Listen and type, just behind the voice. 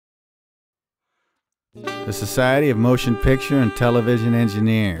the Society of Motion Picture and Television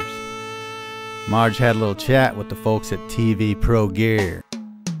Engineers. Marge had a little chat with the folks at TV Pro Gear.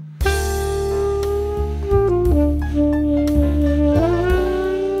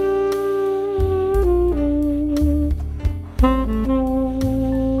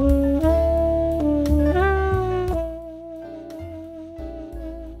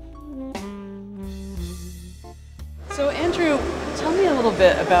 So Andrew, tell me a little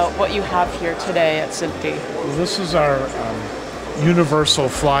bit about what you have here today at SMPTE. Well, this is our universal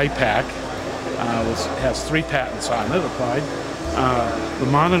fly pack. It has 3 patents on it applied. The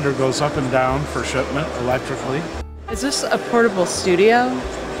monitor goes up and down for shipment electrically. Is this a portable studio?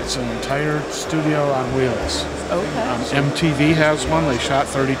 It's an entire studio on wheels. Okay. MTV has one. They shot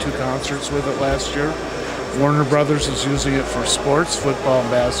 32 concerts with it last year. Warner Brothers is using it for sports, football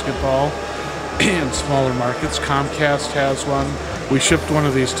and basketball, in smaller markets. Comcast has one. We shipped one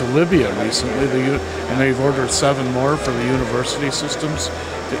of these to Libya recently, and they've ordered 7 more for the university systems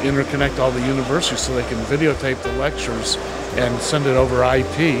to interconnect all the universities so they can videotape the lectures and send it over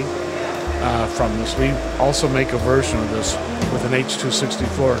IP from this. We also make a version of this with an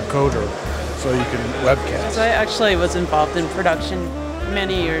H.264 encoder so you can webcast. So I actually was involved in production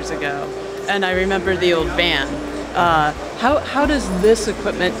many years ago, and I remember the old van. How does this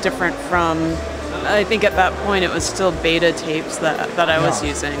equipment different from, I think at that point it was still beta tapes that I was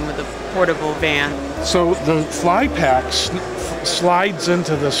using with the portable van. So the fly pack slides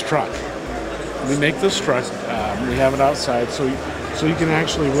into this truck. We make this truck, we have it outside, so you can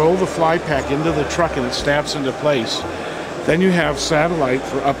actually roll the fly pack into the truck and it snaps into place. Then you have satellite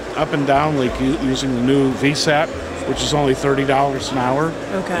for up and down link using the new VSAT, which is only $30 an hour.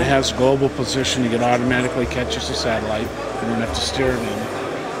 Okay. It has global position. It automatically catches the satellite. You don't have to steer it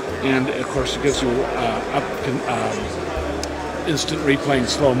in. And of course, it gives you instant replay in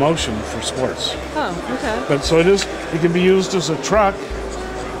slow motion for sports. Oh, okay. But so it can be used as a truck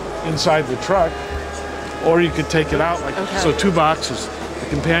inside the truck, or you could take it out like so. 2 boxes. The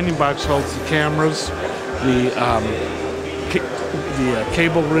companion box holds the cameras, the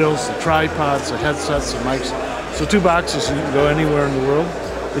cable reels, the tripods, the headsets, the mics. So 2 boxes, and you can go anywhere in the world.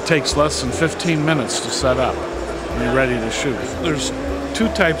 It takes less than 15 minutes to set up and you're ready to shoot. There's 2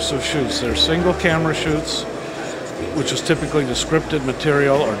 types of shoots. There's single camera shoots, which is typically the scripted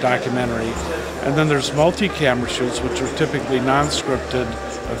material or documentary. And then there's multi-camera shoots, which are typically non-scripted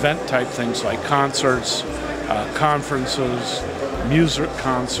event type things like concerts, conferences, music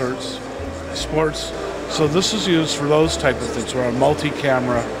concerts, sports. So this is used for those type of things where a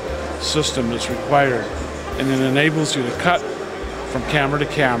multi-camera system is required. And it enables you to cut from camera to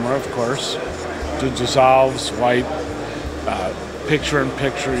camera, of course, to dissolve, swipe,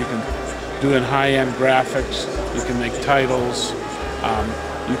 picture-in-picture. You can do in high-end graphics. You can make titles.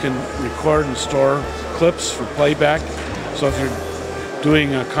 You can record and store clips for playback. So if you're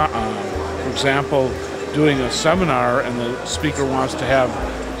doing for example, doing a seminar and the speaker wants to have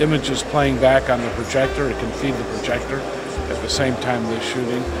images playing back on the projector, it can feed the projector at the same time they're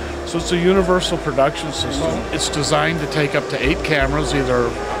shooting. So it's a universal production system. It's designed to take up to 8 cameras, either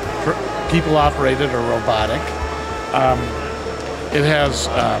people operated or robotic. It has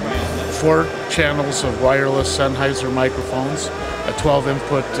 4 channels of wireless Sennheiser microphones, a 12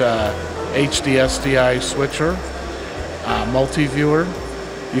 input HD SDI switcher, multi-viewer.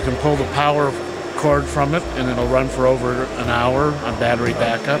 You can pull the power cord from it and it'll run for over an hour on battery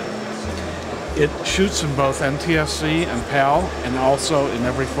backup. It shoots in both NTSC and PAL, and also in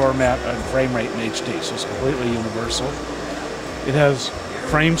every format and frame rate in HD, so it's completely universal. It has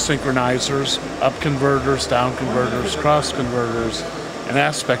frame synchronizers, up converters, down converters, cross converters, and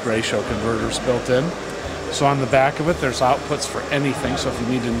aspect ratio converters built in. So on the back of it, there's outputs for anything, so if you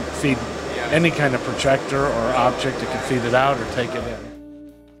need to feed any kind of projector or object, it can feed it out or take it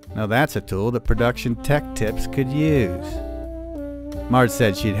in. Now that's a tool that Production Tech Tips could use. Marge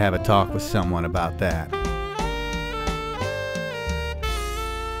said she'd have a talk with someone about that.